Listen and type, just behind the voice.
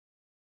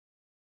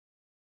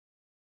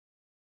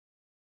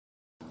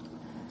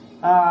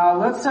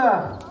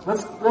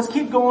Let's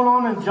keep going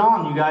on in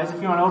John, you guys.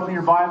 If you want to open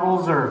your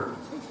Bibles or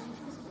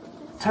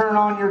turn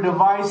on your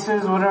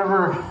devices,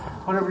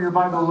 whatever your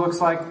Bible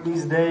looks like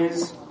these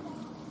days.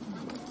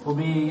 We'll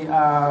be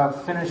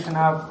finishing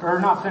up, or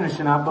not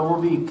finishing up, but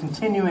we'll be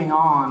continuing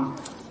on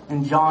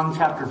in John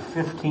chapter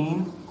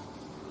 15.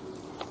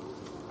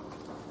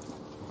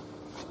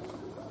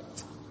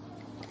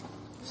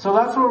 So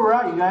that's where we're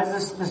at, you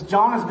guys. This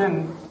John has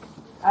been,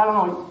 I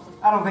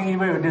don't think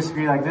anybody would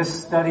disagree. Like,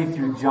 this study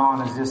through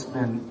John has just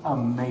been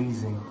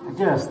amazing.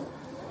 Just,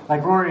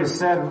 like Rory has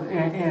said,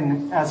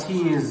 as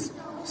he is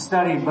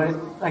studied,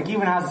 but like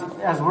even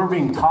as we're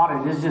being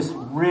taught, it is just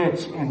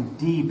rich and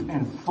deep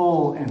and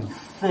full and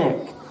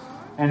thick.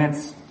 And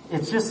it's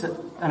just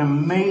an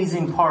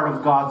amazing part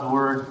of God's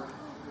Word.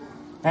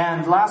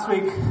 And last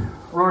week,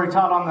 Rory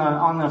taught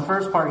on the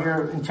first part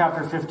here in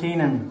chapter 15,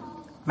 and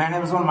man,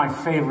 it was one of my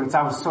favorites.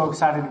 I was so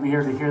excited to be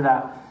here to hear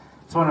that.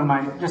 It's one of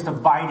my, just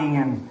abiding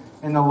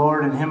in the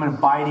Lord and Him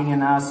abiding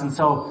in us. And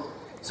so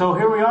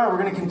here we are.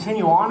 We're going to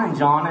continue on in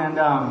John. And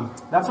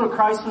that's what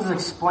Christ was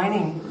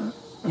explaining,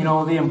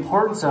 the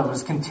importance of,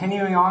 is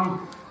continuing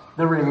on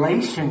the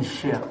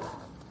relationship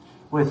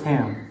with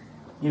Him.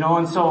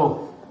 And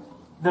so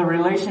the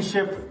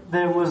relationship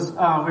that was, we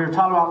were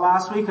talking about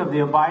last week of the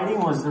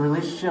abiding was the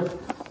relationship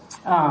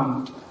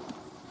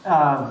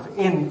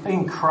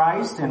in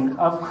Christ and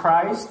of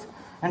Christ.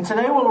 And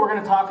today what we're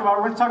going to talk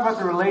about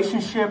the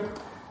relationship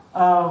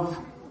of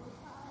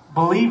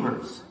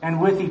believers and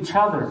with each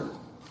other,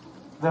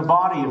 the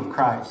body of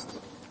Christ,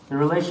 the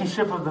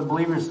relationship of the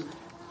believers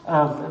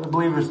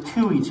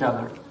to each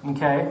other.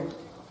 Okay,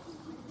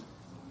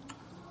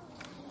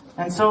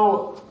 and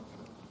so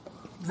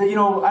I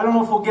don't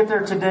know if we'll get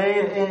there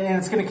today, and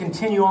it's going to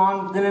continue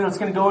on. Then it's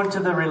going to go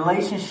into the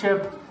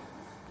relationship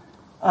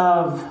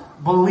of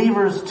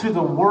believers to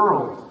the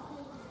world.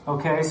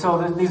 Okay,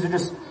 so these are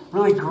just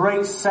really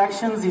great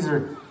sections. These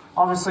are,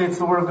 obviously it's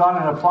the Word of God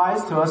and it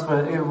applies to us,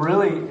 but it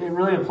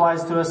really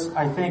applies to us,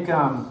 I think,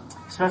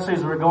 especially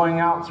as we're going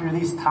out through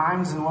these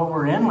times and what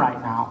we're in right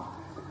now.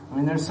 I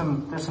mean, there's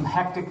some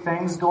hectic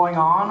things going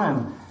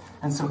on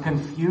and some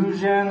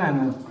confusion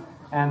and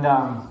man,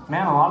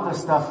 a lot of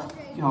this stuff,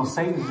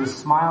 Satan's just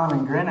smiling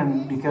and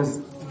grinning because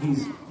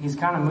he's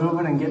kind of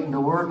moving and getting to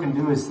work and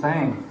do his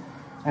thing.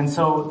 And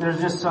so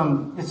there's just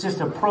it's just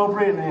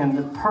appropriate and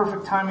the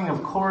perfect timing,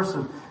 of course,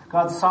 of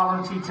God's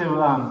sovereignty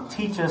to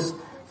teach us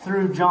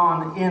through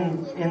John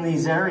in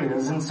these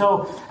areas. And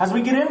so as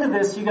we get into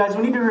this, you guys,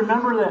 we need to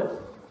remember that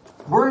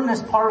we're in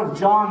this part of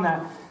John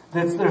that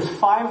there's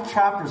 5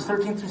 chapters,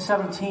 13 through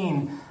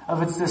 17,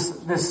 of it's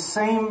this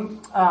same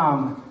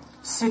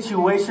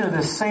situation, or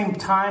this same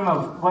time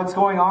of what's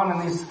going on in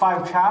these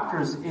 5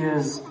 chapters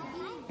is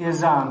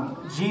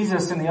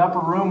Jesus in the upper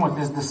room with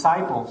His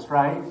disciples,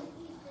 right?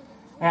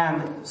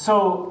 And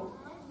so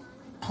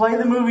play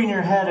the movie in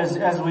your head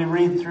as we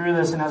read through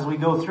this and as we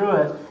go through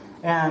it.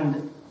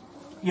 And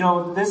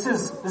this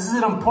is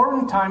an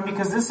important time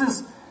because this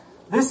is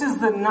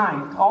the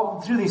night,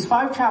 all through these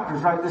 5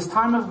 chapters, right? This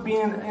time of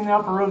being in the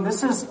upper room,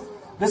 this is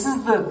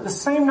the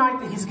same night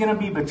that He's going to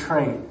be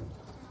betrayed,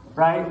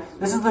 right?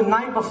 This is the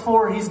night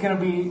before He's going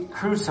to be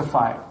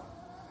crucified.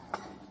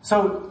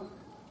 So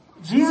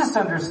Jesus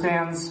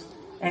understands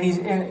and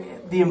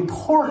the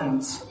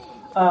importance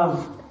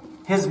of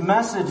His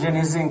message and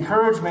His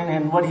encouragement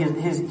and what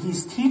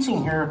He's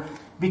teaching here,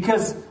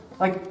 because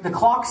like the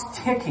clock's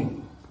ticking.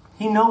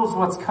 He knows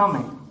what's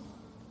coming.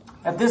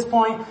 At this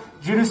point,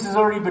 Judas has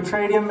already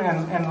betrayed Him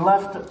and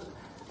left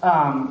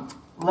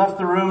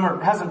the room,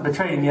 or hasn't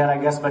betrayed Him yet, I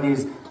guess, but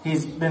he's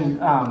been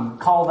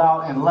called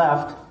out and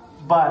left.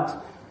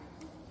 But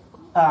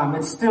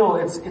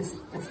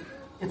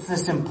it's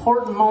this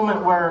important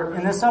moment where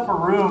in this upper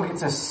room,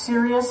 it's a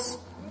serious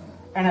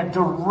and a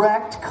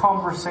direct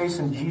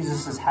conversation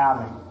Jesus is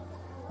having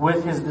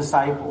with His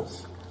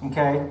disciples.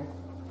 Okay,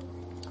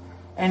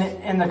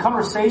 and the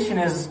conversation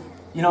is,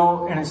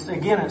 and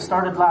it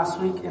started last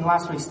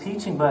week's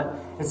teaching, but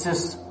it's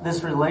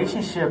this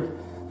relationship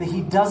that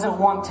He doesn't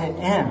want to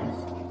end.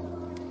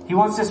 He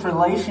wants this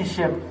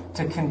relationship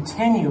to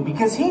continue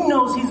because He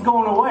knows He's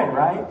going away,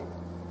 right?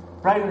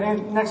 Right.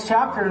 And next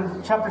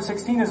chapter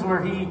 16 is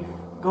where He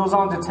goes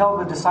on to tell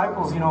the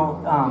disciples,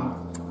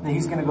 that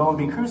He's going to go and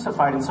be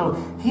crucified. And so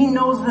He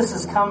knows this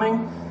is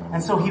coming.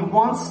 And so He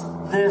wants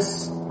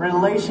this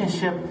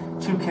relationship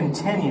to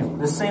continue.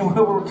 The same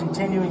way we're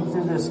continuing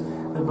through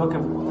the book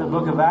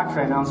of Acts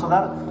right now. And so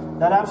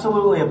that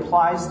absolutely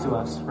applies to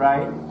us,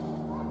 right?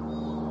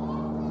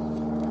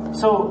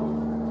 So,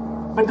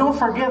 but don't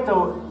forget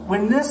though,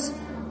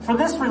 for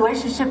this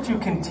relationship to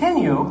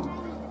continue,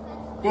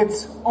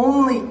 it's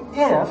only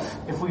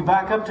if we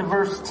back up to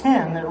verse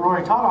 10 that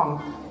Rory taught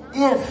on,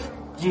 if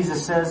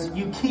Jesus says,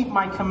 "You keep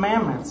my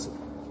commandments,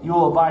 you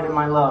will abide in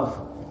my love,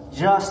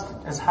 just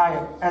as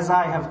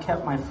I have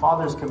kept my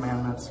Father's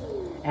commandments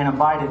and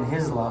abide in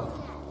His love."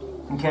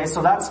 Okay,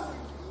 so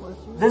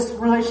this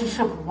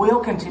relationship will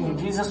continue.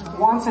 Jesus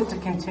wants it to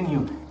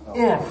continue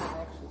if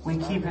we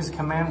keep His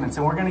commandments.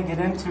 And we're going to get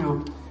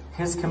into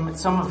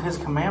some of His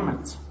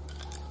commandments.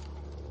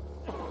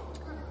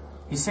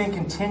 He's saying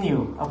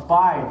continue,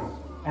 abide,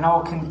 and I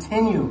will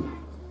continue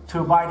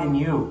to abide in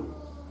you.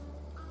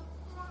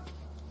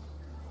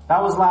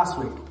 That was last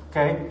week,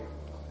 okay?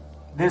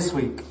 This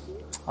week,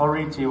 I'll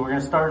read to you. We're going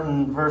to start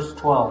in verse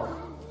 12.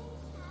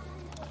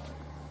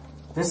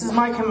 This is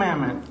my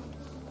commandment,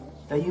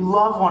 that you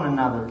love one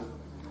another,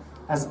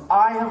 as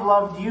I have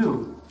loved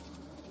you.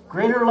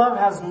 Greater love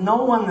has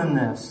no one than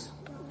this,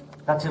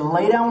 that to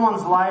lay down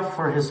one's life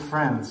for his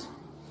friends.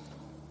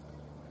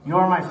 You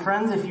are my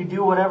friends if you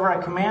do whatever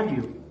I command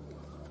you.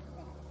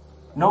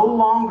 No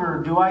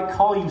longer do I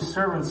call you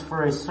servants,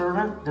 for a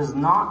servant does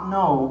not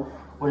know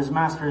what his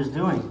master is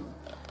doing,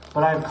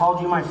 but I have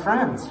called you my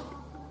friends.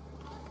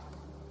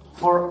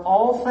 For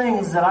all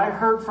things that I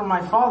heard from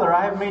my Father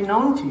I have made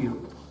known to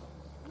you.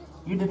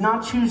 You did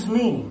not choose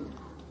me,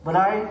 but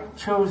I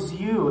chose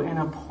you and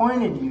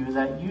appointed you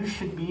that you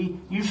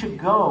should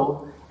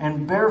go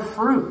and bear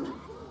fruit,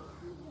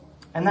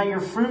 and that your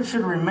fruit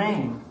should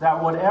remain,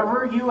 that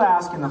whatever you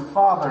ask the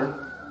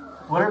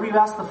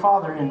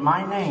Father in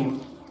my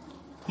name,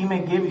 he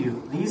may give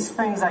you. These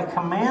things I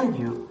command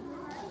you,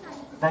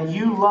 that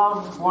you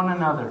love one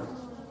another.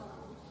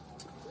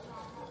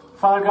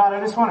 Father God, I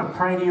just want to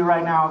pray to you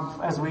right now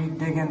as we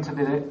dig into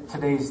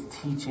today's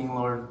teaching,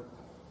 Lord.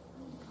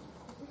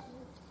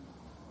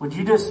 Would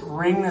you just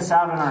ring this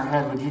out in our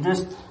head? Would you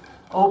just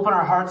open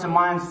our hearts and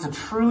minds to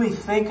truly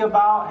think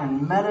about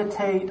and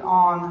meditate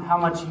on how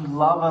much you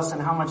love us and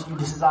how much you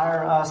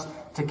desire us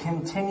to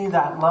continue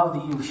that love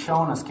that you've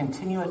shown us.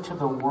 Continue it to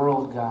the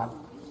world, God.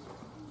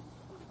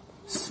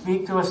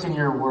 Speak to us in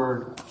your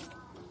word.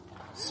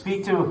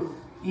 Speak to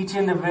each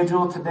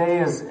individual today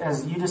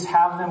as you just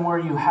have them where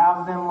you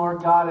have them,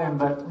 Lord God.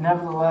 But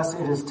nevertheless,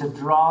 it is to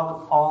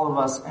draw all of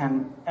us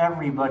and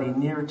everybody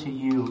near to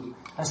you,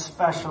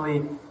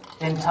 especially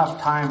in tough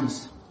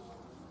times.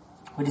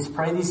 We just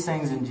pray these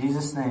things in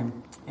Jesus'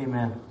 name.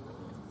 Amen.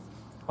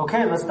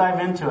 Okay, let's dive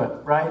into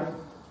it, right?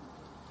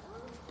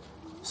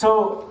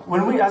 So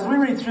as we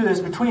read through this,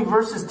 between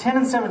verses 10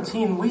 and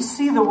 17, we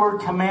see the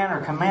word command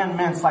or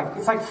commandments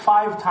it's like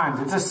 5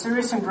 times. It's a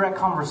serious and direct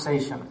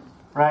conversation,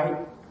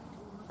 right?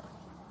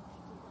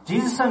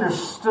 Jesus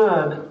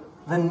understood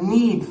the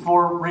need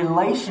for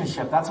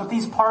relationship. That's what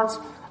these parts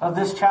of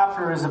this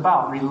chapter is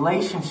about.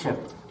 Relationship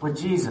with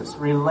Jesus,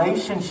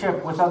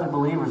 relationship with other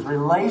believers,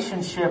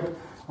 relationship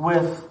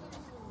with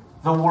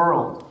the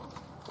world,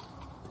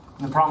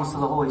 and the promise of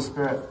the Holy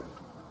Spirit.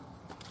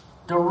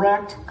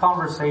 Direct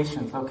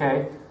conversations,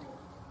 okay?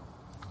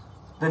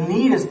 The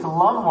need is to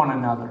love one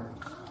another.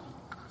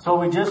 So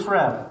we just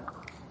read,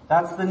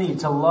 that's the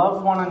need, to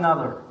love one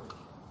another.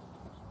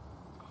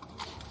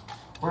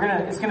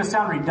 It's gonna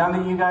sound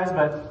redundant, you guys,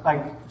 but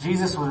like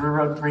Jesus was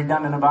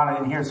redundant about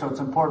it in here, so it's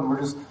important.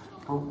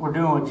 We're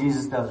doing what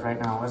Jesus does right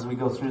now as we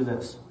go through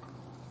this.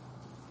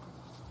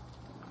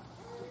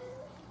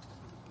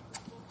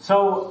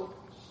 So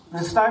the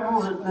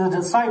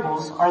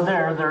disciples are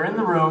there. They're in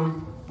the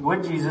room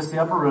with Jesus, the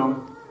upper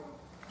room.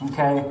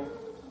 Okay.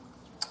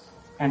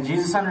 And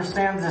Jesus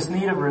understands this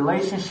need of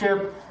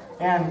relationship.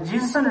 And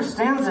Jesus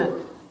understands that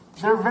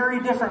they're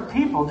very different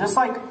people. Just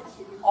like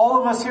all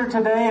of us here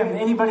today and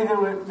anybody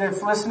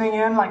that's listening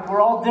in, like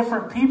we're all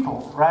different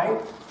people, right?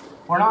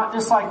 We're not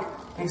just like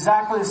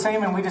exactly the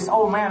same and we just,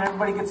 oh man,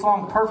 everybody gets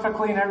along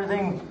perfectly and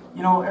everything,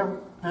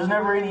 there's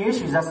never any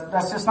issues.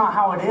 That's just not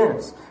how it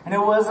is. And it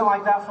wasn't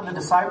like that for the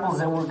disciples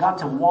that got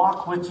to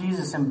walk with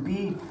Jesus and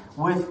be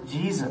with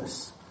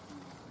Jesus.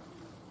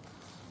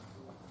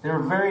 They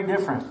were very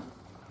different.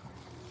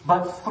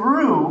 But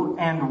through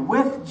and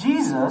with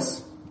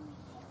Jesus,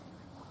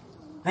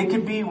 they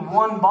could be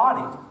one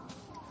body.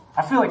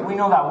 I feel like we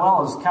know that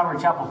well as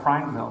Calvary Chapel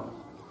Prineville.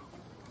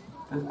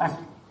 I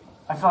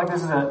feel like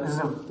this is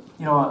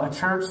a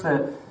church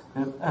that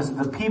as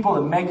the people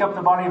that make up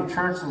the body of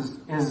church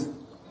is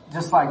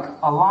just like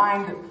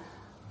aligned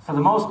for the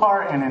most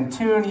part and in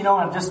tune,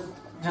 and just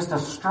a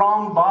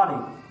strong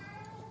body.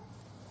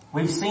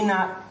 We've seen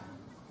that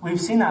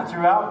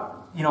throughout,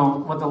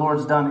 what the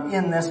Lord's done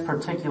in this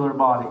particular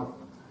body.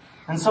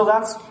 And so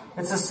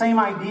it's the same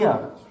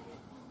idea.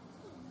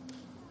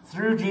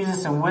 Through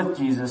Jesus and with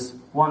Jesus,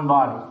 one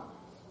body.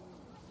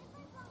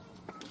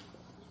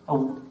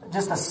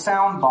 Just a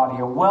sound body,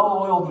 a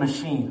well-oiled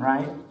machine,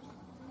 right?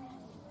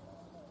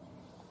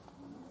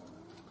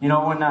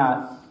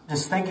 When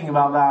just thinking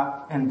about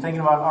that and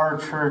thinking about our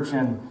church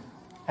and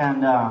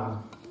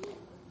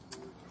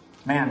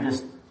man,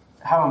 just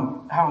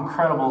how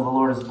incredible the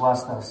Lord has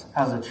blessed us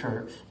as a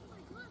church.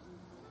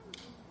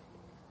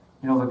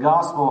 The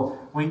gospel,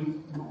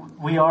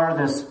 we are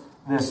this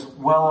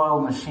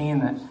well-oiled machine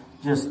that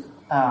just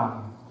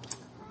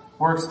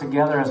works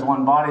together as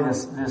one body.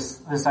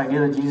 This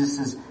idea that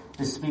Jesus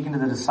is speaking to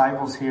the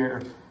disciples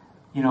here,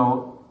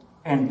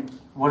 and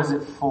what is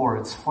it for?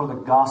 It's for the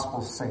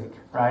gospel's sake,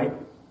 right?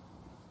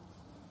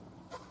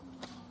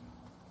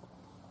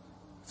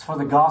 It's for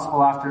the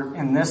gospel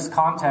in this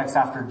context,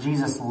 after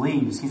Jesus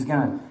leaves. He's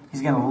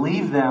gonna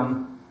leave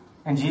them,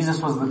 and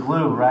Jesus was the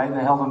glue, right?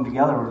 They held them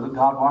together.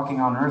 God walking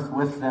on earth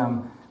with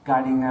them,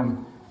 guiding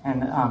them,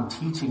 and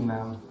teaching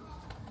them.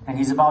 and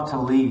he's about to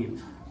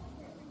leave.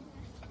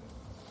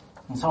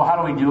 And so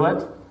how do we do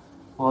it?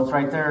 Well, it's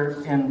right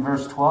there in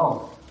verse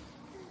 12.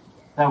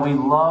 That we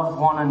love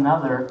one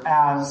another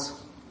as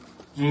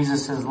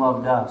Jesus has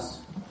loved us.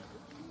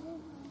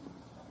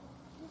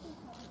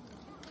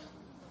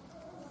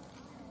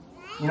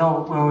 You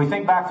know, when we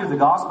think back through the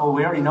gospel,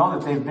 we already know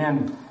that they've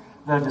been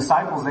the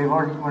disciples. They've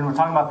already, when we're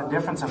talking about the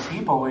difference of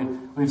people,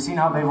 we've seen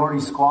how they've already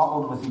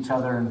squabbled with each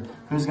other and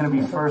who's going to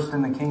be first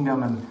in the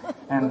kingdom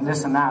and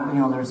this and that. You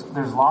know,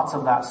 there's lots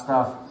of that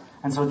stuff.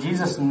 And so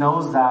Jesus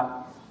knows that.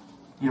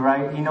 You're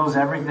right. He knows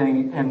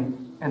everything.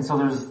 And so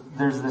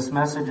there's this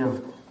message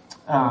of,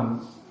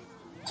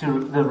 to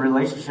the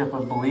relationship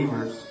of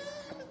believers.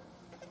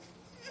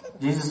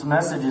 Jesus'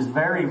 message is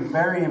very,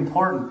 very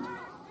important.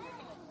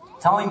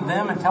 Telling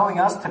them and telling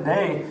us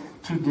today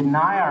to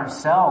deny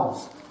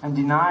ourselves and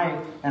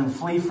deny and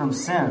flee from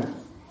sin.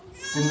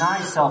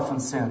 Deny self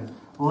and sin.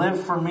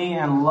 Live for me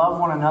and love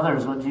one another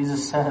is what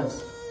Jesus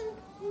says.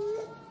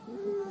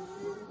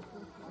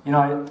 You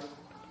know,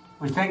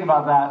 we think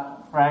about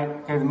that, right?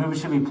 Okay, the movie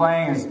should be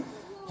playing as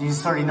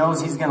Jesus already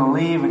knows he's going to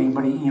leave,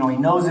 but he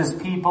knows his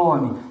people,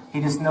 and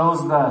he just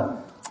knows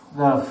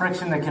the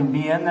friction that can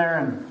be in there,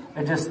 and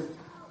it just,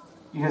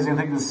 you guys are going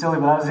to think this is silly,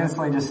 but I was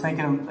instantly just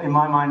thinking in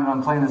my mind when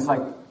I'm playing this,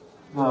 like,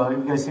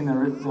 you guys seen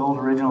the old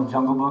original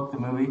Jungle Book, the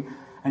movie?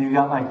 And you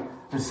got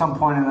there's some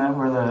point in that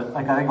where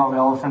I think all the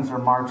elephants are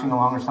marching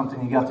along or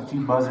something. You got the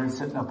two buzzards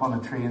sitting up on a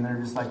tree, and they're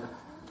just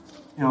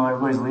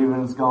everybody's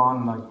leaving, it's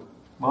gone,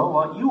 well,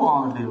 what you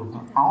want to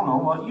do? I don't know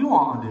what you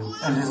want to do.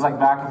 And just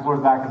back and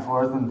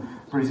forth, and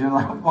pretty soon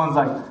one's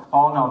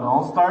oh no,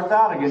 don't start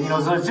that again.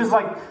 So it's just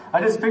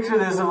I just picture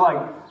this of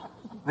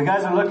the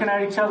guys are looking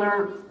at each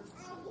other.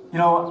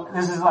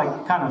 This is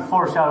kind of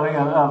foreshadowing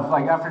of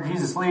after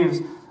Jesus leaves,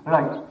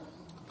 they're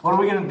what are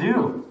we going to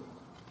do?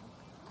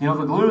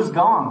 The glue's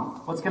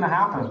gone. What's going to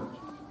happen?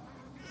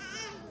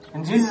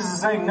 And Jesus is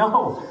saying,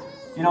 no,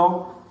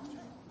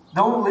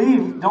 don't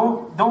leave.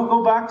 Don't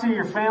go back to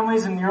your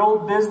families and your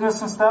old business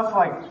and stuff.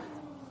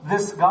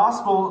 This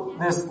gospel,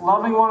 this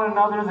loving one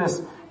another,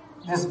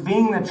 this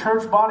being the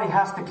church body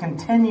has to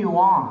continue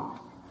on.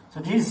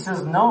 So Jesus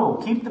says,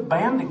 no, keep the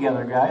band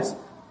together, guys.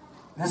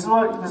 This is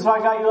why I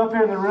got you up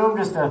here in the room,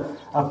 just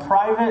a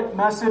private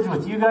message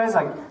with you guys.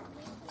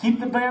 Keep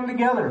the band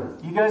together.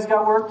 You guys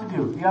got work to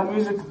do. You got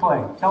music to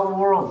play. Tell the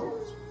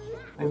world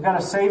they've got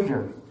a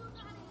Savior.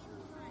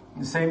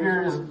 The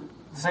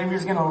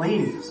Savior's going to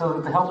leave so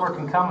that the Helper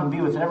can come and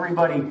be with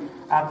everybody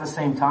at the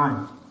same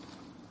time.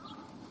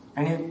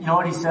 And you know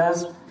what he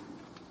says?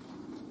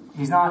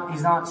 He's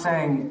not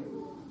saying,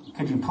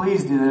 could you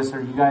please do this, or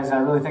you guys, I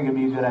really think it'd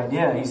be a good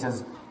idea. He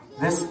says,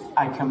 this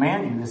I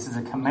command you. This is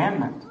a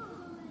commandment.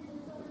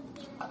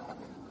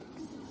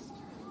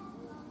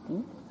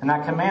 And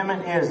that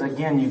commandment is,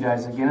 again, you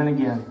guys, again and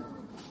again,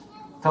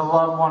 to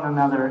love one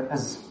another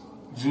as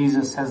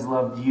Jesus has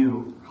loved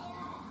you.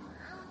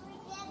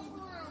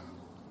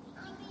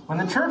 When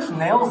the church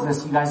nails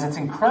this, you guys, it's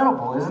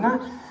incredible, isn't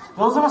it?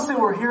 Those of us that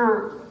were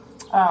here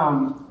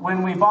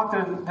when we bought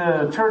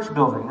the church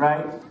building,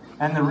 right?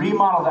 And the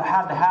remodel that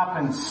had to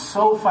happen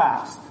so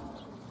fast.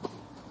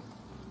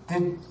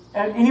 Did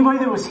anybody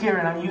that was here,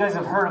 and you guys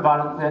have heard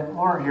about it that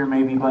weren't here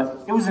maybe,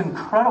 but it was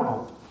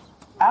incredible.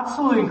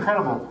 Absolutely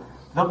incredible.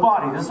 The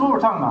body, this is what we're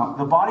talking about.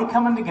 The body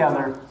coming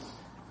together,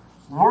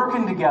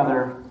 working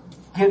together,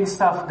 getting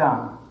stuff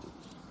done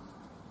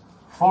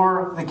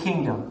for the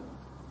kingdom.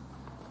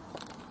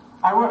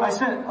 I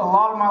spent a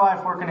lot of my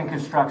life working in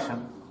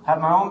construction.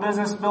 Had my own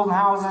business building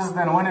houses,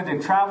 then went into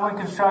traveling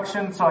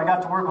construction, so I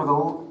got to work with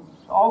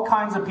all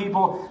kinds of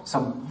people,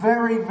 some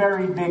very,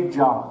 very big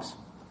jobs.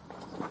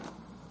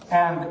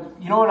 And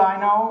you know what I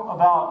know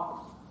about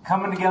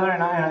coming together,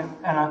 and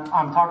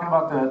I'm talking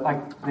about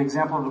the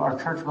example of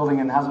our church building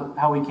and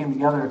how we came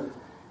together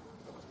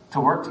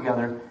to work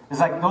together. It's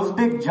those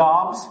big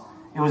jobs,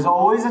 it was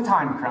always a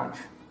time crunch.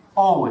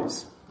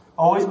 Always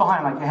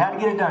behind. They had to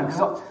get it done.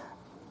 Because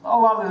a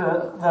lot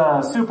of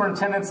the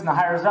superintendents and the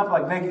hires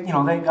up,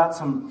 they got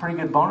some pretty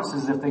good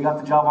bonuses if they got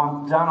the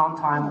job done on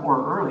time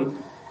or early.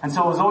 And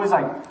so it was always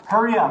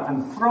hurry up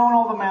and throwing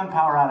all the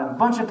manpower at it. A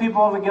bunch of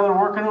people all together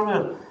working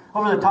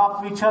over the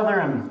top of each other,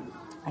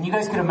 and you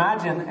guys could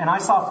imagine, and I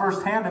saw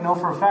firsthand and know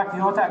for a fact, you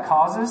know what that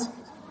causes?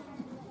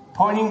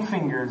 Pointing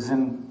fingers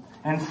and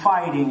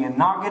fighting and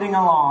not getting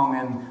along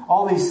and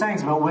all these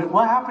things. But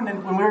what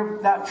happened when we were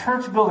that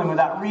church building with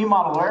that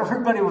remodel where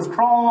everybody was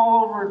crawling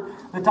all over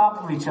the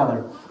top of each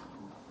other?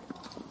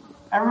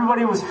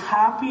 Everybody was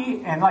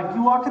happy, and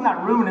you walk in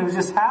that room and it was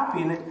just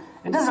happy, and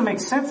it doesn't make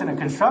sense in a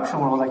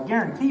construction world, I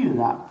guarantee you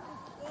that.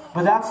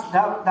 But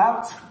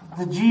that's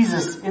the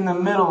Jesus in the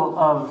middle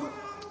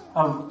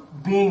of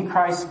being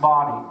Christ's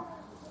body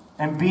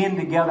and being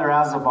together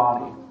as a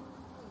body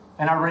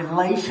and our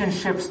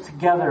relationships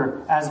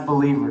together as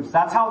believers.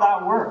 That's how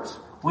that works.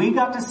 We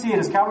got to see it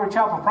as Calvary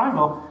Chapel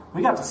Prineville.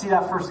 We got to see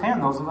that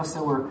firsthand, those of us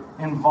that were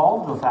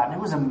involved with that, and it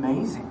was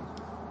amazing.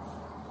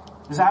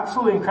 It was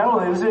absolutely incredible.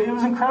 It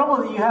was incredible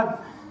that you had,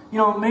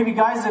 maybe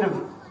guys that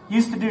have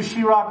used to do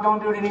sheetrock,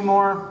 don't do it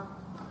anymore.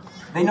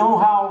 They know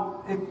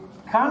how it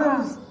kind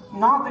of is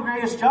not the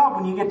greatest job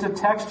when you get to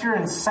texture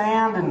and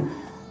sand and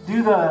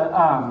do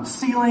the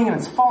ceiling and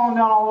it's falling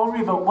down all over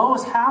you. But what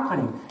was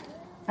happening?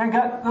 And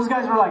those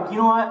guys were like, you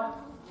know what?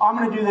 I'm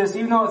going to do this,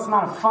 even though it's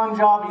not a fun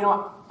job. You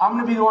know, I'm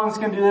going to be the one that's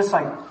going to do this.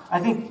 Like, I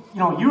think, you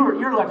know,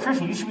 you're an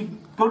electrician. You should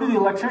go do the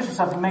electrician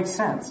stuff. It makes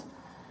sense.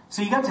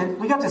 So we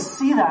got to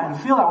see that and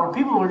feel that, where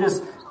people were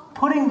just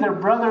putting their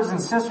brothers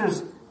and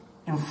sisters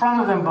in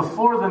front of them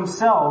before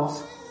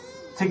themselves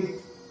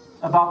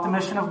about the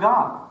mission of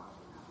God.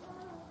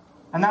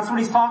 And that's what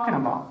he's talking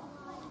about.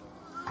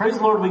 Praise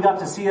the Lord, we got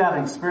to see that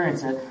and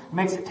experience it. It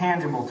makes it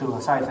tangible to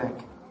us, I think.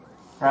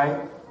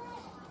 Right?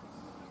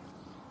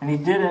 And he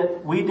did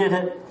it, we did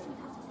it,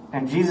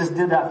 and Jesus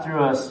did that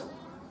through us.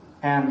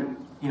 And,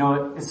 you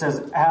know, it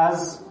says,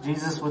 as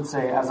Jesus would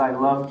say, as I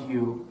loved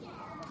you,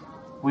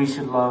 we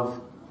should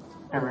love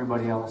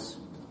everybody else.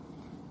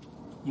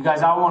 You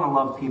guys, I want to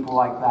love people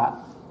like that.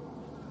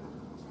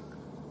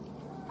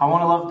 I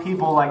want to love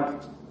people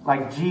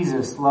like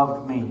Jesus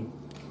loved me.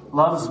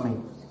 Loves me.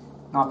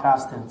 Not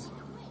past tense.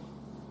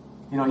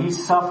 You know, he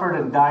suffered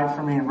and died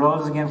for me and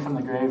rose again from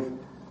the grave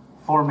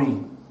for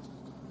me.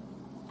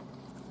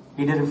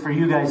 He did it for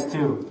you guys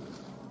too.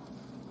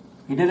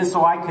 He did it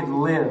so I could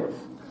live.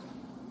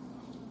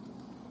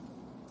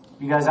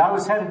 You guys, I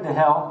was headed to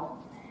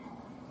hell.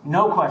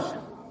 No question.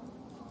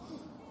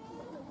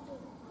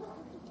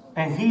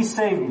 And he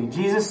saved me.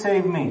 Jesus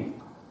saved me.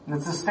 And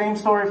it's the same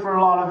story for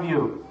a lot of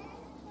you.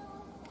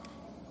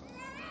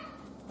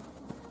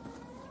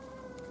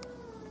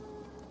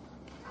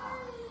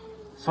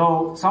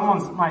 So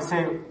someone might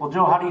say, well,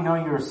 Joe, how do you know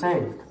you were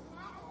saved?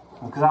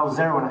 Well, because I was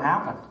there when it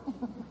happened.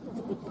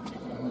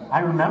 I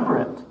remember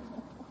it.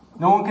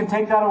 No one can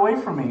take that away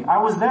from me. I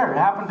was there. It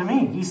happened to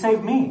me. He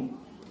saved me.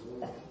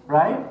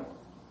 Right?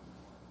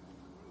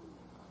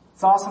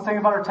 It's the awesome thing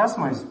about our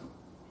testimonies.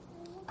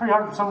 Pretty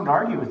hard for someone to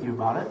argue with you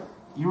about it.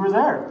 You were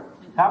there.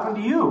 It happened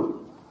to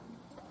you.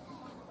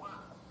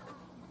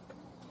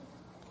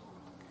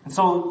 And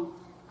so,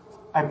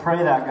 I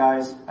pray that,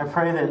 guys. I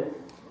pray that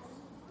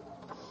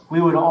we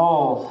would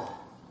all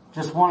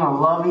just want to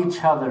love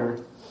each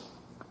other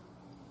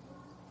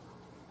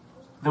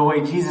the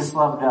way Jesus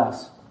loved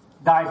us.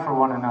 Die for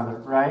one another,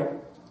 right?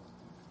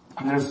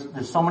 And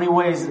there's so many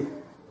ways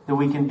that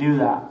we can do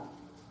that.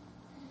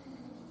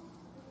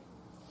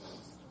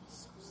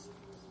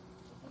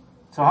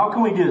 So how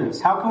can we do this?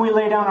 How can we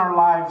lay down our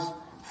lives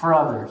for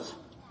others?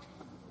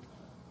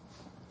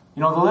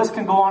 You know, the list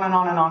can go on and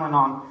on and on and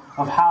on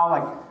of how,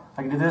 like,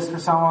 I could do this for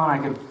someone, I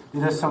could do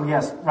this for someone.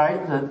 Yes,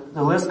 right?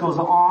 The list goes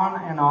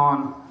on and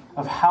on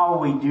of how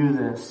we do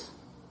this.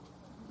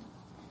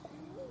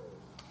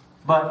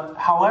 But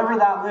however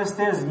that list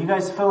is, and you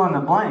guys fill in the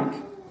blank,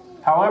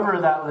 however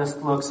that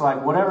list looks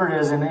like, whatever it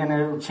is, and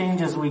it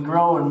changes, we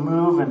grow and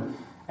move,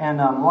 and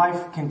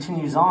life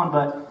continues on.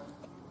 But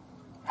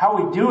how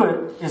we do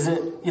it is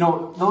that, you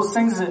know, those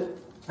things that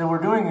we're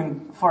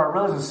doing for our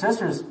brothers and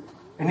sisters,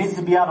 it needs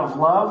to be out of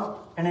love,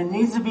 and it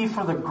needs to be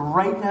for the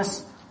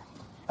greatness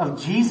of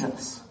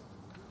Jesus.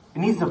 It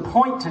needs to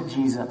point to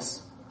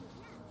Jesus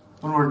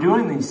when we're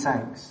doing these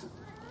things.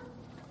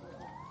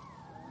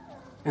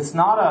 It's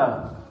not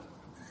a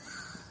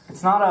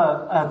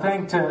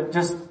thing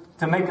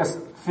to make us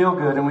feel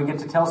good, and we get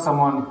to tell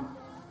someone,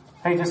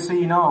 hey, just so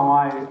you know,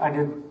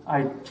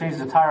 I changed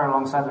the tire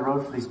alongside the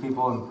road for these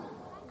people,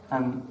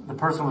 and the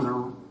person was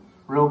a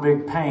real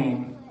big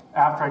pain.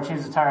 After I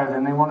changed the tire,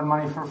 then they wanted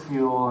money for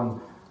fuel,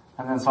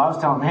 and then so I was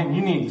telling them, man,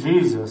 you need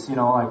Jesus, you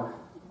know, like,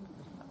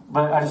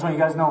 but I just want you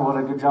guys to know what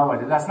a good job I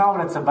did. That's not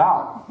what it's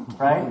about,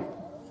 right?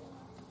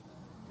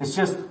 It's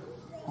just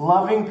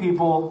loving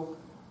people,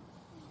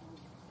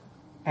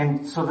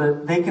 and so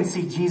that they can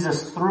see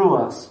Jesus through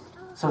us,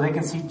 so they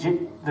can see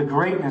the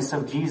greatness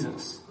of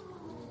Jesus,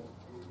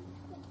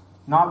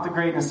 not the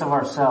greatness of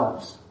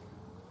ourselves.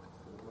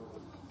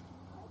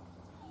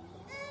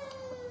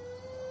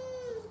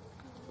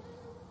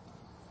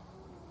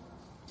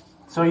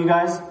 So you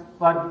guys,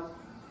 I'd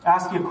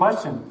ask you a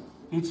question,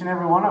 each and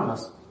every one of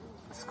us.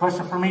 It's a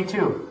question for me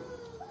too.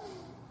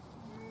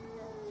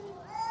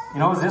 You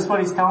know, is this what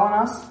he's telling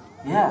us?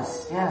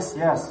 Yes,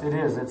 it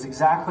is. It's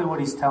exactly what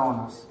he's telling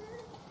us.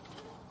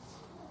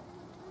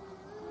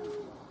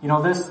 You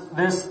know,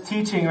 this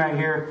teaching right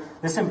here,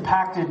 this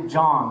impacted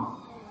John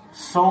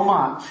so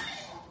much.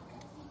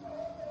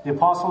 The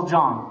Apostle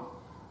John.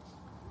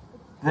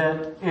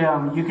 That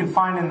you can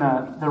find in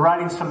the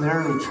writings from the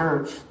early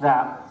church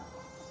that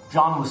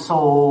John was so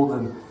old,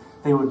 and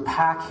they would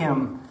pack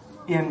him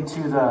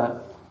into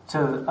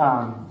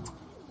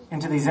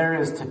these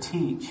areas to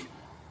teach.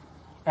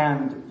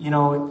 And, you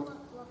know,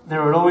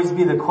 there would always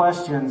be the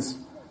questions.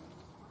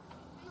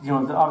 You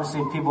know,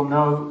 obviously people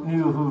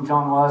knew who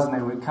John was, and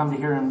they would come to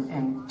hear him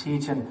and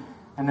teach. And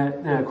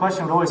the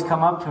question would always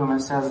come up to him.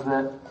 It says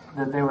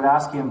that they would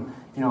ask him,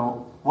 you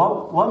know,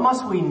 what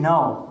must we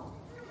know?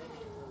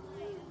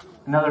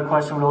 Another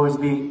question would always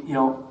be, you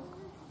know,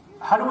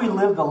 how do we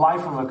live the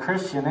life of a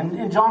Christian?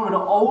 And John would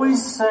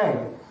always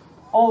say,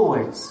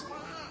 always,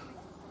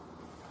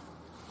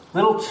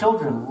 Little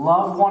children,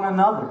 love one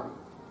another.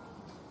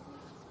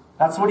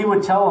 That's what he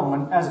would tell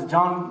them as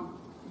John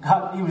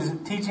he was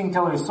teaching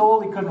till he was so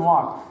old he couldn't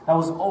walk. That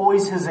was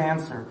always his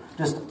answer.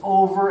 Just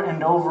over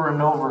and over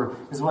and over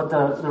is what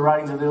the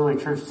writings of the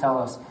early church tell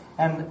us.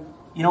 And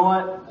you know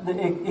what?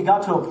 It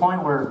got to a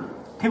point where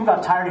people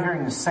got tired of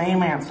hearing the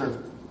same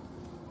answer.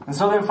 And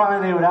so then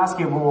finally they would ask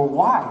him, well,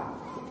 why?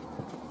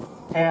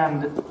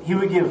 And he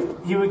would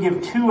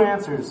give two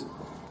answers.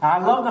 And I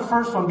love the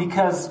first one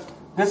because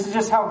this is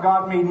just how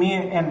God made me,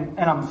 and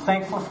I'm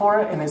thankful for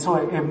it, and so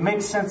it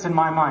makes sense in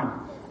my mind.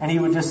 And he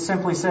would just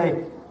simply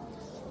say,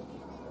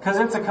 because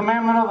it's a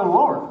commandment of the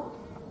Lord.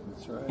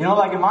 That's right. You know,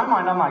 like in my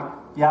mind, I'm like,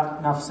 yeah,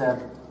 enough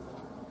said.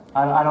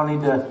 I don't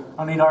need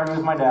to argue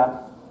with my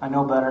dad. I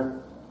know better.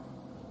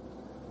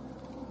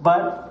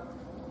 But,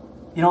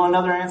 you know,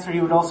 another answer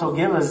he would also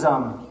give is,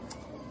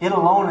 it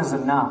alone is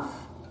enough.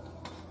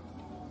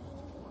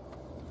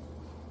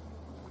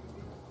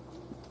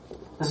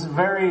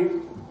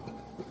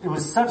 It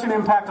was such an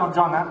impact on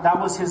John. That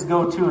was his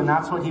go-to, and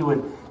that's what he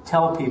would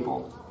tell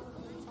people.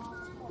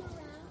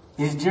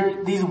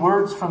 These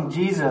words from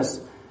Jesus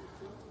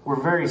were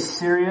very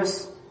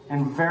serious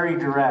and very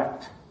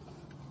direct.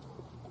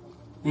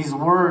 These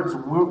words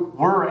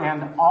were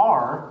and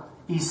are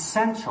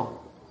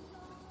essential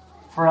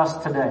for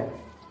us today.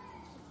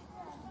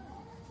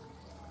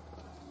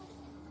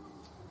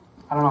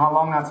 I don't know how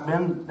long that's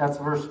been. That's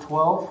verse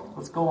 12.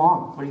 Let's go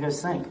on. What do you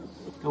guys think?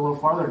 Let's go a little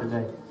farther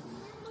today.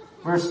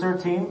 Verse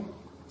 13.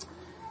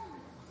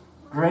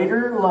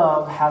 Greater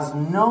love has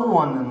no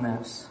one than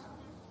this,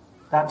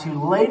 that to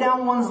lay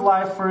down one's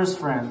life for his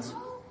friends.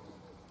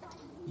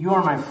 You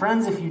are my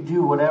friends if you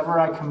do whatever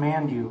I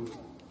command you.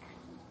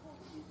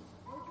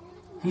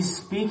 He's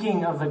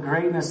speaking of the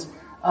greatness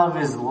of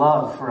his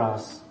love for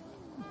us.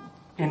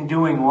 In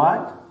doing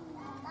what?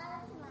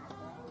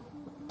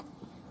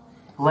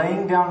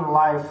 Laying down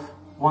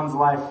one's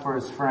life for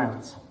his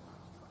friends.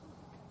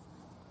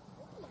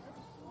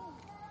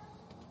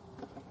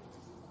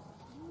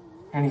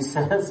 And he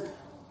says,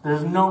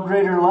 there's no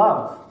greater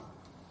love.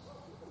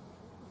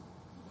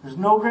 There's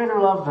no greater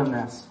love than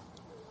this.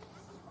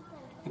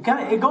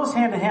 It goes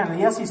hand in hand.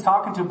 Yes, he's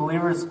talking to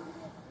believers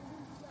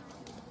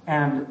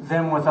and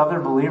them with other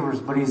believers,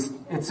 but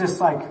it's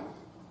just like,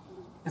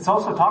 it's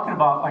also talking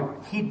about,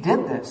 like, he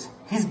did this.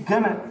 He's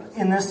gonna,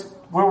 in this,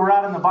 where we're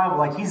at in the Bible,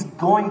 like, he's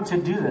going to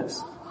do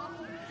this.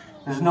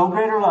 There's no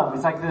greater love.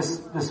 It's like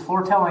this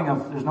foretelling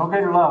of there's no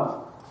greater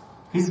love.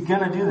 He's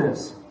gonna do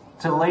this,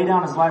 to lay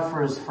down his life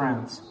for his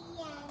friends.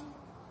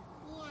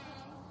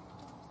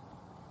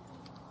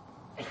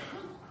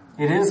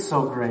 It is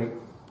so great.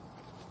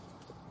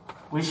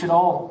 We should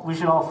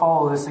all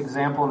follow this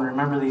example and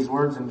remember these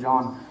words in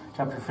John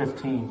chapter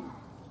 15.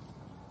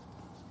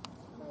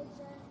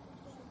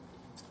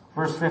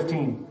 Verse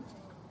 15.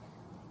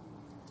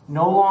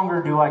 No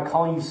longer do I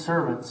call you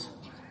servants,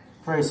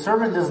 for a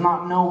servant does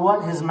not know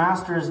what his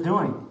master is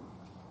doing.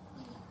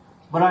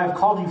 But I have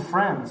called you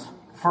friends,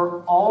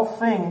 for all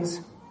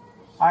things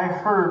I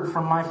heard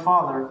from my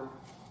Father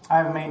I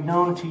have made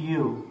known to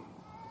you.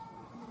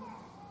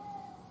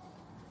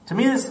 To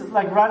me, this,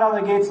 like, right out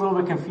of the gate, is a little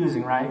bit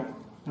confusing, right?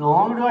 No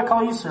longer do I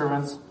call you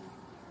servants,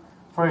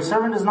 for a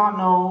servant does not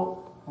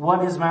know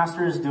what his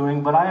master is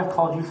doing, but I have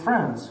called you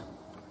friends.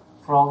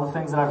 For all the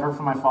things that I've heard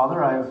from my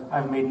Father,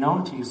 I've made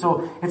known to you.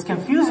 So it's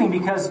confusing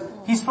because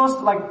he's supposed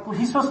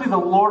to be the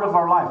Lord of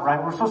our life,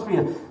 right? We're supposed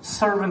to be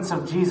servants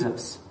of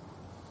Jesus.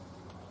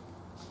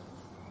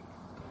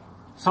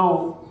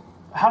 So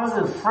how does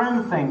the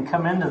friend thing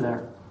come into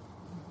there?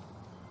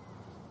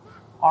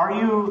 Are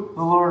you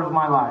the Lord of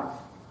my life?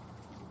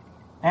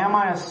 Am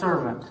I a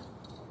servant?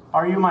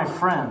 Are you my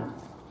friend?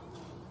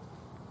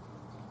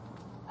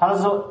 How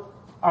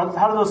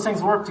do those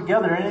things work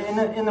together?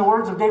 In the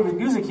words of David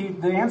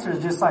Guzik, the answer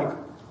is just like,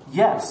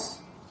 yes.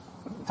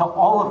 To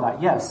all of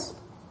that, yes.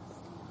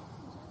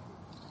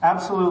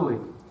 Absolutely.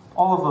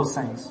 All of those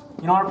things.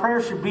 You know, our prayer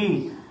should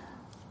be,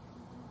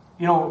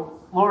 you know,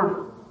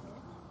 Lord,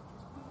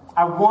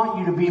 I want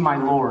you to be my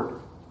Lord.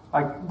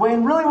 Like,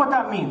 when really what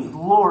that means,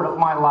 Lord of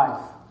my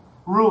life,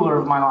 ruler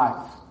of my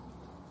life.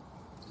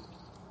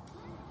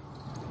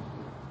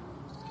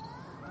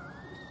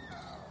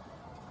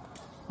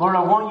 Lord,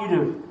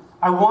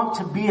 I want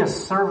to be a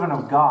servant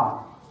of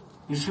God.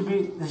 These should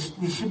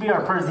be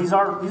our prayers. These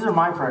are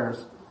my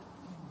prayers.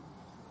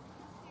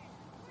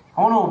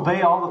 I want to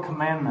obey all the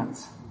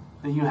commandments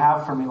that you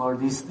have for me, Lord.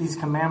 These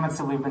commandments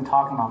that we've been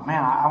talking about.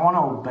 Man, I want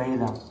to obey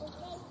them.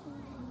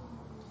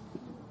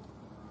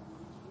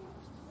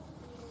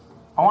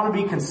 I want to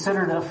be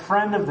considered a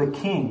friend of the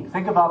King.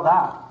 Think about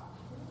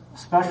that.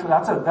 Special.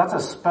 That's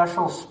a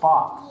special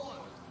spot.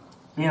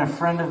 Being a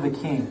friend of the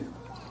King.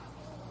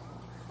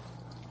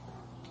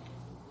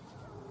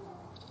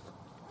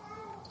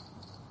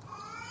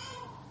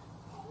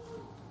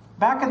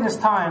 Back in this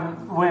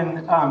time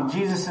when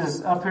Jesus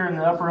is up here in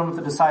the upper room with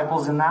the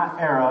disciples in that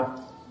era,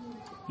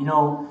 you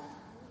know,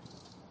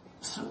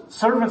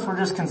 servants were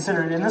just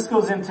considered, and this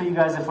goes into, you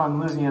guys, if I'm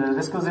losing you there,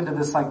 this goes into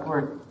this, like, where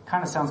it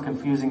kind of sounds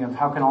confusing of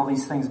how can all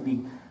these things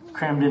be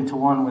crammed into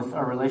one with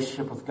our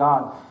relationship with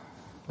God.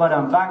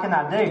 But back in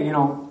that day,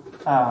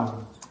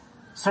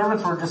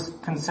 servants were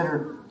just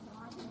considered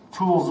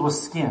tools with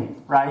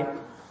skin, right?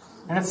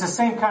 And it's the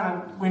same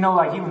kind of, we know,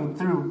 like even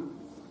through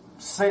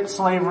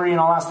slavery and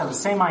all that stuff, the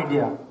same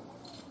idea.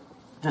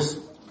 Just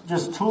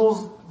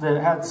tools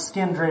that had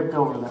skin draped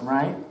over them,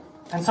 right?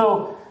 And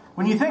so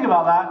when you think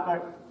about that,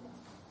 like,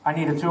 I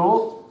need a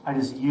tool, I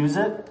just use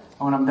it, and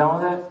when I'm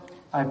done with it,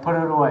 I put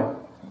it away.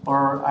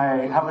 Or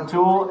I have a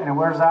tool and it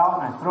wears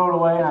out and I throw it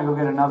away and I go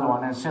get another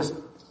one. And it's just,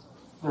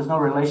 there's no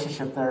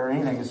relationship there or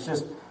anything. It's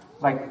just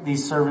like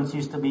these servants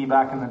used to be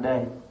back in the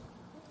day.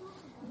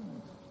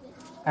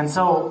 And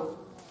so,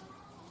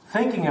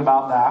 thinking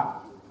about that,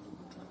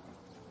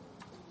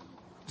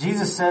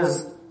 Jesus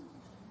says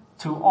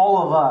to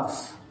all of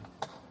us,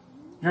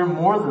 you're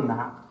more than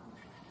that.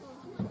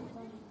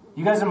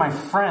 You guys are my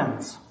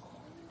friends.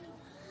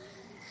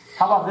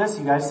 How about this,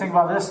 you guys? Think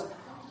about this.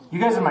 You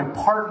guys are my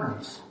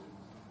partners.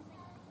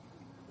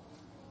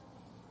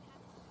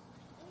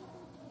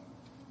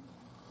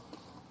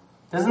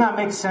 Doesn't that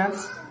make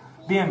sense?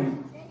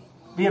 Being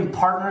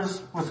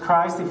partners with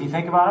Christ, if you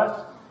think about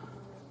it.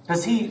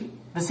 Does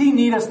he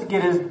need us to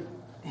get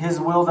his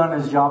will done,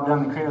 his job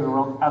done, the creator of the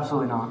world?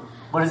 Absolutely not.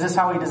 But is this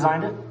how he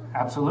designed it?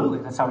 Absolutely.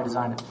 That's how he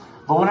designed it.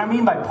 But what I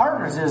mean by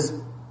partners is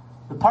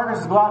the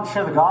partners to go out and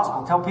share the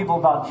gospel, tell people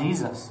about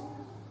Jesus,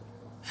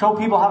 show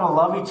people how to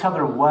love each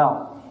other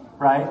well,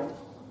 right?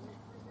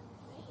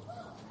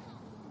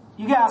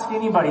 You can ask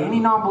anybody, any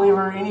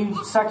non-believer, any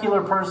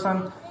secular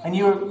person, and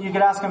you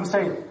could ask them,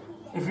 say,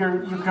 if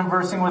you're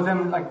conversing with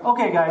them, like,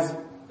 okay guys,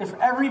 if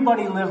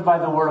everybody lived by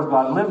the Word of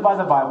God, lived by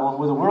the Bible,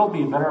 would the world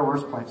be a better or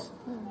worse place?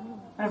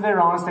 And if they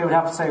were honest, they would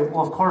have to say,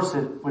 well, of course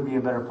it would be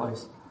a better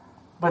place.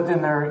 But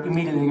then they're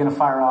immediately going to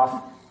fire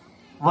off,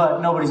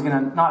 but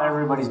not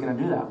everybody's going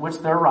to do that, which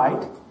they're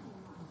right.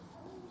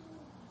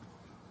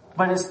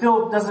 But it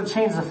still doesn't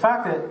change the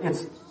fact that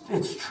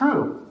it's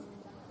true.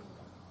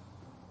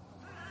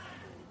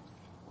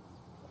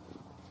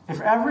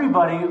 If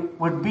everybody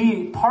would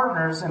be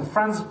partners and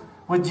friends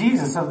with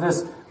Jesus of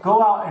this,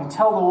 go out and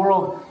tell the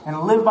world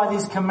and live by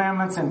these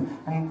commandments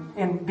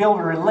and be able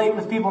to relate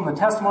with people in the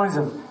testimonies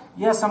of,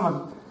 yes, I'm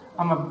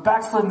a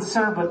backslidden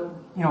sinner,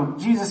 but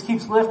Jesus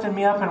keeps lifting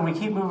me up and we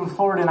keep moving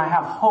forward and I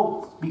have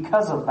hope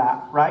because of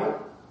that, right?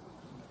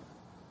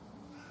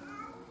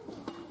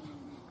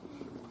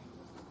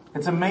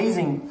 It's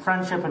amazing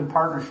friendship and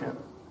partnership.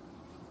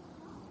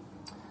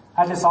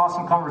 I had this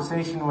awesome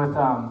conversation with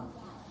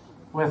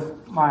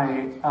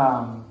my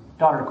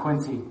daughter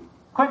Quincy.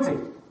 Quincy,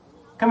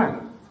 come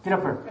here. Get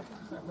up here.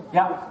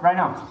 Yeah, right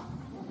now.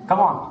 Come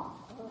on.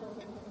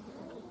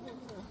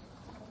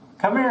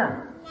 Come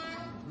here.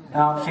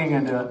 No, she ain't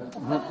gonna do it.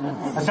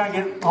 I'm trying to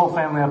get the whole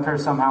family up here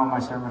somehow in my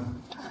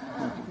sermon.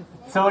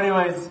 So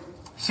anyways,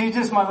 she's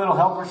just my little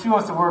helper. She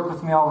wants to work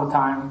with me all the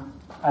time.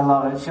 I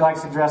love it. She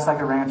likes to dress like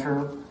a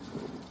rancher.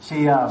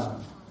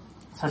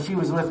 So she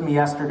was with me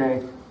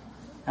yesterday,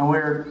 and we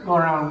were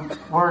going around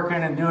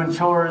working and doing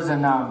chores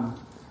and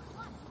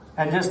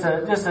just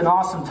an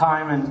awesome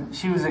time. And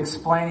she was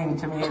explaining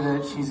to me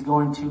that she's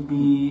going to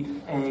be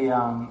a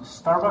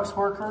Starbucks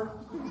worker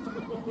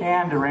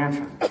and a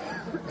rancher.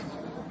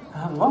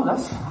 Well,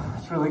 that's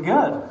really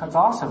good. That's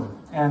awesome.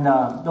 And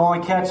the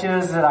only catch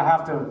is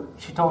that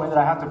she told me that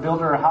I have to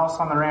build her a house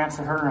on the ranch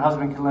that her and her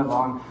husband can live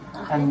on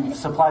and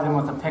supply them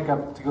with a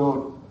pickup to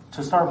go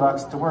to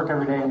Starbucks to work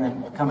every day and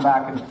then come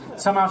back. And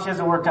somehow she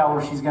hasn't worked out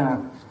where she's going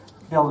to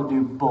be able to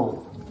do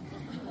both.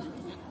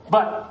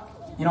 But,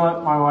 you know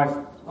what? My wife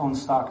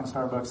owns stock in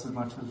Starbucks as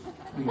much as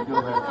we can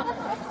go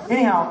there.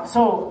 Anyhow,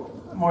 so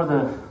more of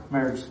the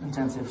marriage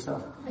intensive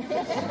stuff.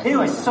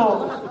 Anyway,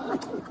 so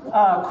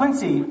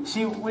Quincy,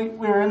 we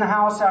were in the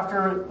house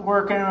after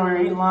working and we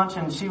were eating lunch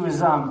and she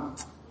was, I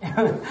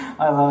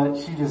love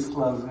it. She just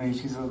loves me.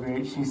 She's so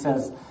great. She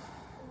says,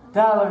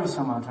 Dad, I love you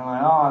so much. I'm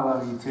like, oh, I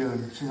love you too.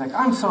 And she's like,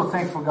 I'm so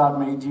thankful God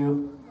made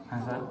you. I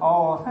said,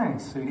 oh,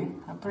 thanks, sweetie.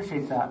 I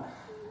appreciate that.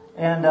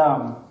 And,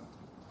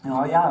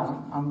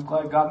 yeah, I'm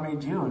glad God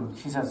made you. And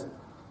she says,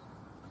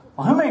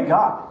 well, who made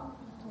God?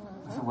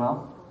 I said,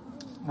 well,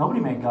 nobody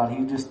made God.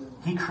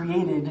 He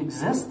created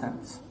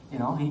existence. He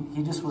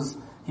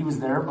was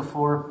there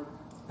before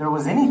there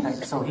was anything.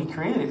 So he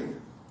created it.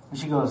 And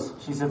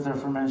she sits there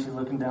for a minute, she's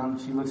looking down,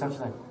 she looks up, she's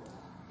like,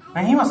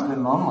 man, he must have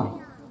been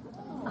lonely.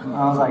 And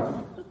I was like,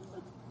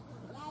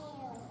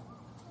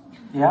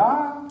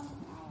 yeah?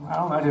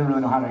 I didn't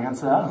really know how to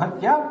answer that. I'm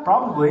like, yeah,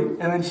 probably.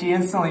 And then she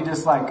instantly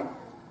just like,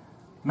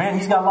 man,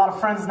 he's got a lot of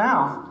friends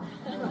now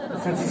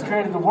since he's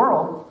created the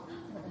world.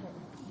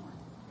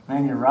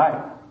 Man, you're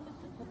right.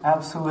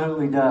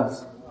 Absolutely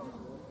does.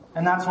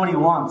 And that's what he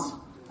wants.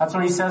 That's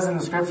what he says in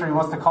the scripture. He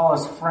wants to call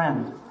us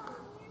friend.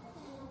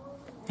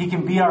 He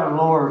can be our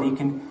Lord. He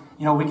can,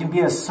 we can be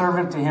a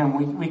servant to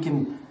him. We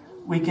can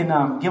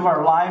give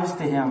our lives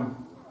to him.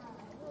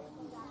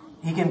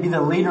 He can be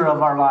the leader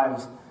of our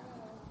lives.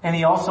 And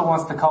he also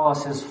wants to call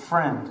us his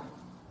friend.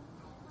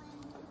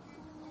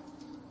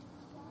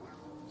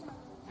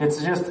 It's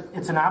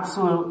an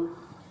absolute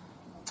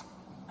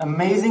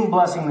amazing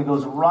blessing that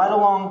goes right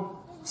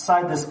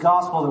alongside this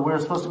gospel that we're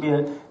supposed to be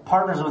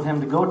partners with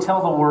him to go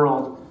tell the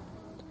world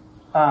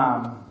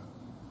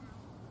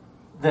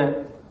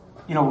that,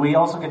 we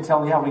also get to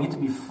tell, we get to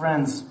be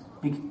friends,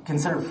 be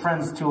considered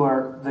friends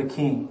to the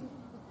King,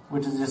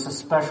 which is just a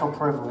special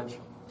privilege.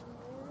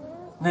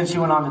 And then she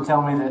went on to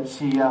tell me that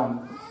she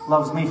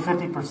loves me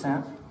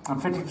 50%. I'm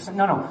 50%.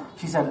 No.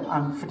 She said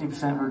I'm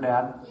 50% her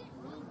dad.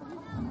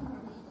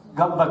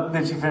 But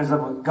then she finished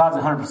up with, God's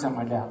 100%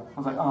 my dad. I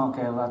was like, oh,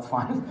 okay, well, that's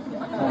fine.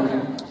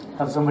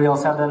 Have somebody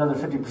else have that other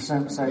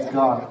 50% besides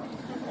God.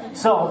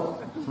 So,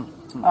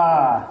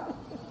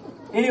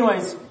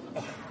 anyways,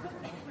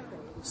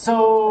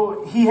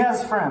 so he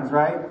has friends,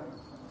 right?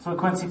 That's what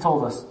Quincy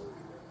told us.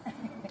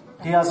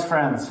 He has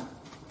friends.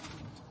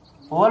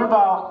 Well, what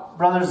about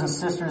brothers and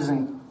sisters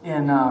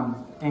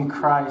in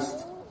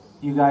Christ,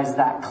 you guys,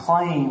 that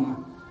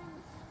claim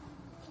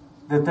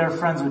that they're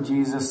friends with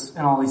Jesus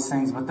and all these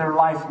things, but their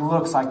life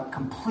looks like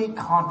complete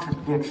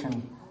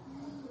contradiction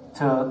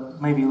to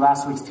maybe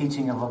last week's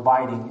teaching of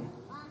abiding?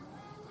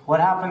 What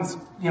happens,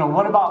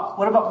 what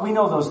about, we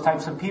know those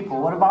types of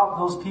people. What about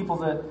those people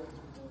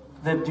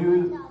that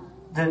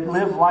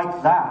live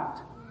like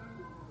that?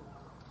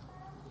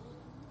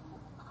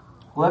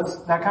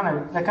 That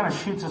kind of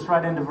shoots us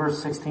right into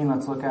verse 16.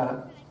 Let's look at it.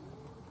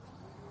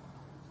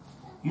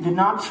 You did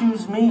not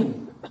choose me,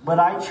 but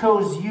I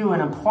chose you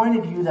and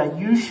appointed you that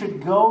you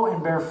should go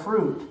and bear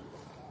fruit,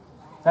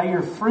 that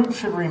your fruit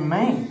should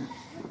remain,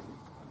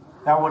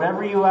 that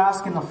whatever you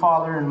ask in the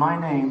Father in my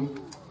name,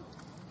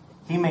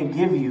 he may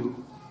give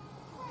you.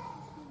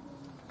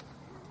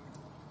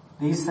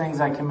 These things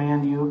I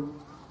command you,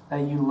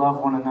 that you love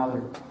one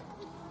another.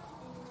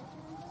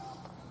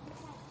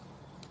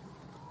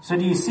 So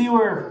do you see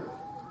where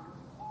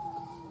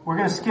we're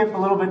going to skip a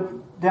little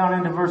bit down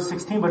into verse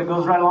 16, but it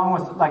goes right along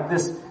with like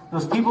this,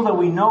 those people that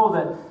we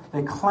know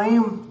that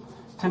claim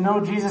to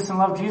know Jesus and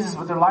love Jesus,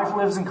 but their life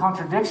lives in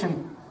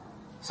contradiction.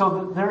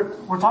 So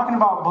we're talking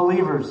about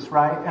believers,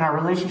 right? And our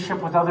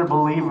relationship with other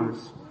believers.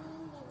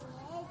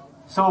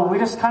 So we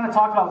just kind of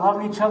talk about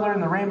loving each other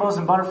and the rainbows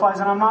and butterflies,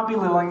 and I'm not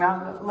belittling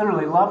that,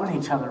 literally loving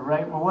each other,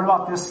 right? Well, what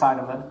about this side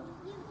of it?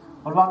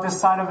 What about this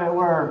side of it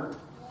where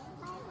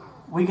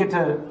we get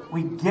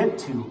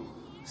to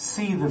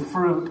see the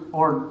fruit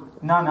or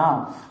none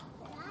of?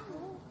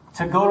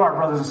 To go to our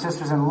brothers and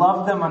sisters and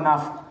love them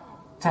enough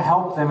to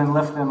help them and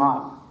lift them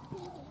up.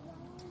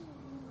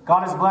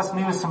 God has blessed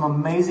me with some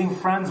amazing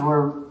friends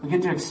where we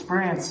get to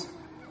experience,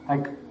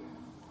 like,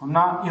 I'm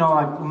not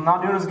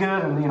doing as good,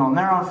 and, and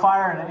they're on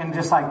fire, and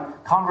just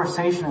like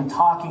conversation and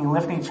talking and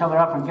lifting each other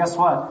up. And guess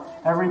what?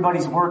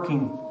 Everybody's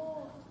working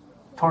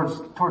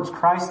towards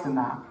Christ in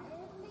that.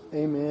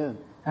 Amen.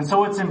 And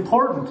so it's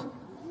important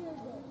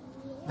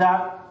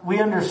that we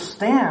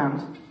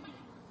understand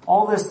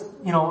all this,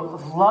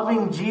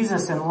 loving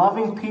Jesus and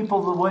loving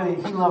people the way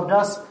that he loved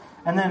us.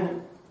 And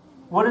then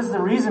what is the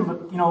reason?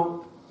 But,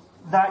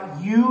 that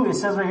it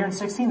says right here in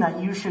 16,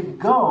 that you should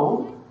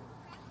go,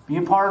 be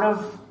a part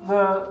of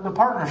the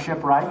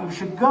partnership, right? You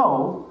should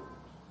go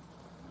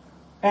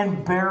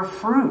and bear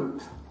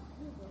fruit.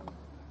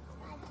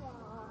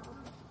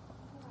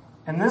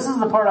 And this is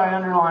the part I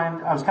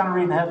underlined. I was kind of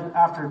reading ahead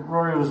after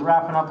Rory was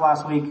wrapping up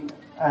last week,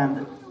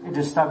 and it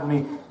just stuck with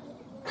me.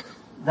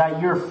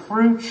 That your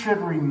fruit should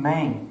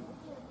remain.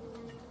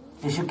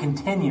 It should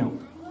continue,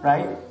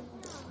 right?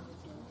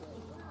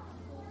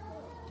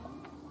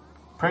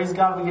 Praise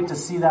God we get to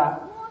see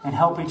that and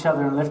help each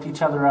other and lift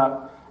each other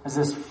up as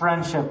this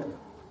friendship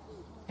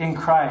in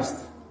Christ.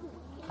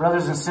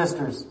 Brothers and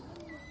sisters,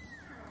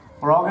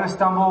 we're all going to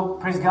stumble.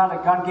 Praise God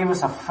that God gave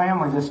us a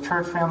family, this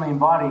church family and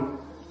body,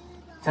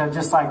 to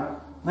just like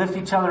lift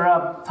each other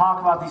up,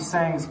 talk about these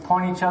things,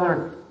 point each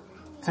other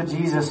to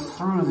Jesus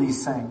through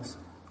these things,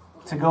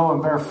 to go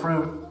and bear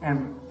fruit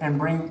and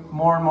bring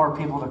more and more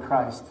people to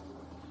Christ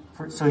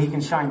so he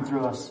can shine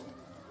through us.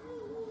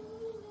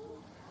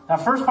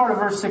 That first part of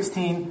verse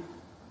 16,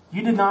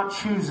 you did not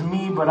choose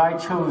me, but I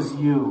chose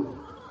you.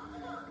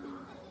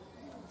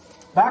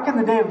 Back in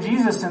the day of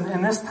Jesus,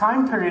 in this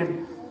time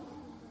period,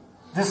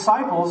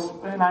 disciples,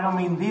 and I don't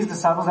mean these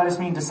disciples, I just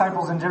mean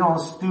disciples in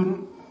general, a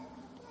student,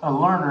 a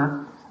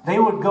learner, they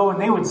would go and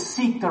they would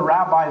seek the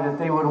rabbi that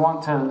they would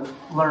want to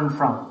learn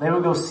from. They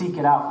would go seek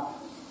it out.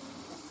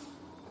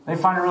 They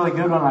find a really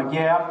good one, like,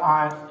 yeah,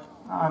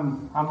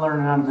 I'm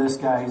learning under this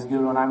guy, he's a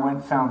good one, I went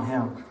and found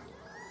him.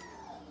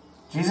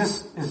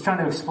 Jesus is trying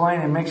to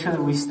explain and make sure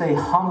that we stay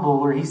humble,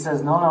 where he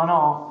says,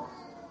 no,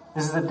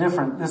 this is a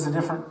different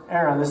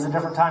era, this is a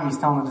different time. He's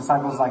telling the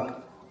disciples, like,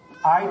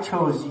 I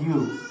chose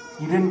you.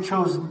 You didn't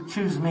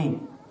choose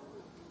me.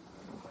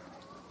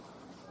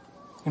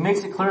 He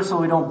makes it clear so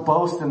we don't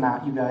boast in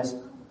that, you guys.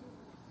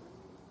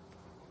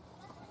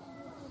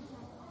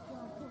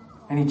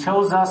 And he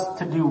chose us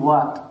to do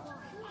what?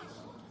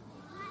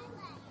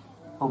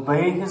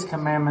 Obey his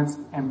commandments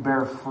and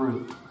bear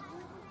fruit.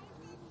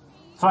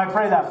 So I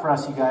pray that for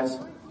us, you guys.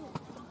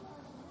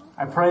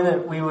 I pray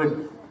that we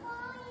would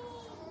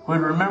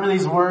remember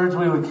these words.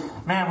 We would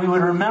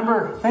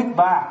remember, think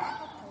back.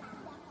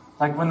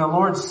 Like when the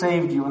Lord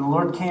saved you, when the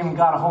Lord came and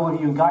got a hold of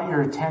you and got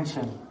your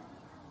attention.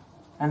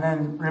 And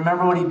then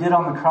remember what he did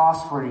on the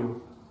cross for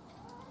you.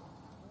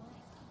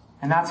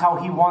 And that's how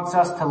he wants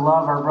us to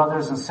love our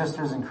brothers and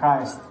sisters in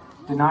Christ.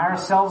 Deny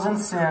ourselves in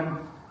sin.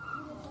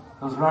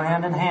 Those run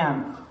hand in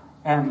hand.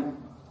 And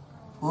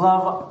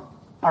love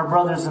our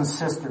brothers and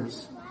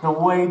sisters. The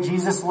way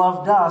Jesus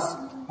loved us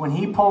when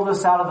he pulled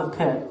us out of the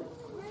pit.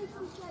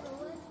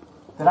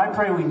 That I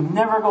pray we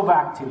never go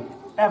back to.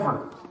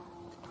 Ever.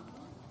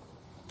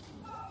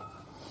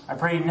 I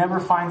pray he never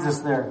finds us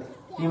there.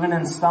 Even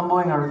in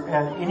stumbling or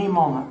at any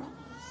moment.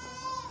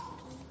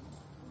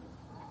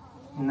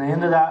 In the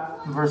end of that,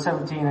 in verse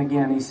 17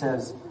 again, he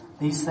says,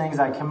 these things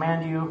I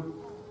command you,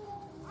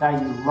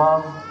 that you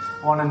love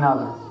one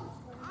another.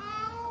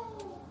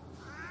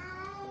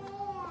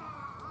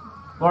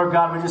 Lord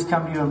God, we just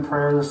come to you in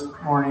prayer this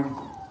morning.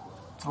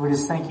 We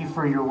just thank you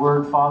for your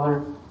word,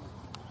 Father.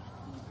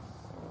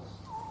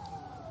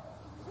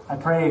 I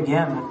pray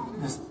again,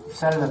 just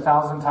said it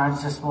 1,000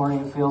 times this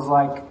morning, it feels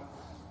like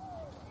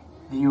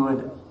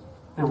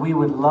that we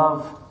would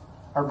love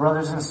our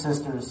brothers and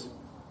sisters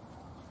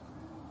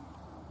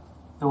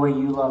the way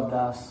you loved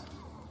us.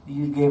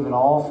 You gave it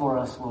all for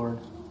us, Lord.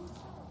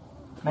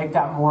 Make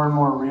that more and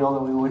more real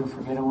that we wouldn't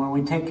forget it. When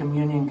we take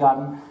communion,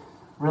 God,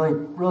 really,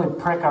 really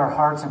prick our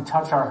hearts and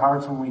touch our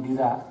hearts when we do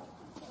that.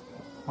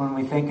 When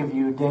we think of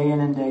you day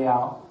in and day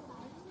out.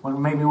 When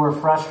maybe we're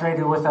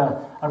frustrated with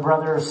a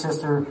brother or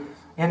sister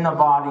in the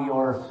body,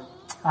 or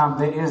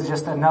that is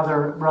just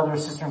another brother or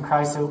sister in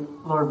Christ, so,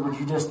 Lord, would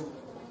you just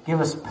give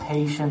us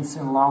patience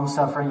and long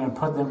suffering and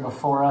put them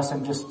before us,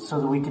 and just so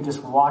that we could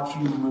just watch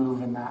you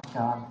move in that,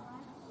 God.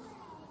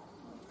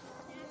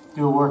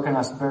 Do a work in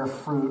us, bear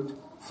fruit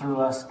through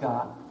us,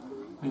 God.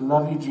 We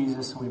love you,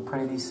 Jesus, and we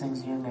pray these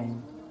things in your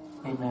name.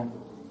 Amen.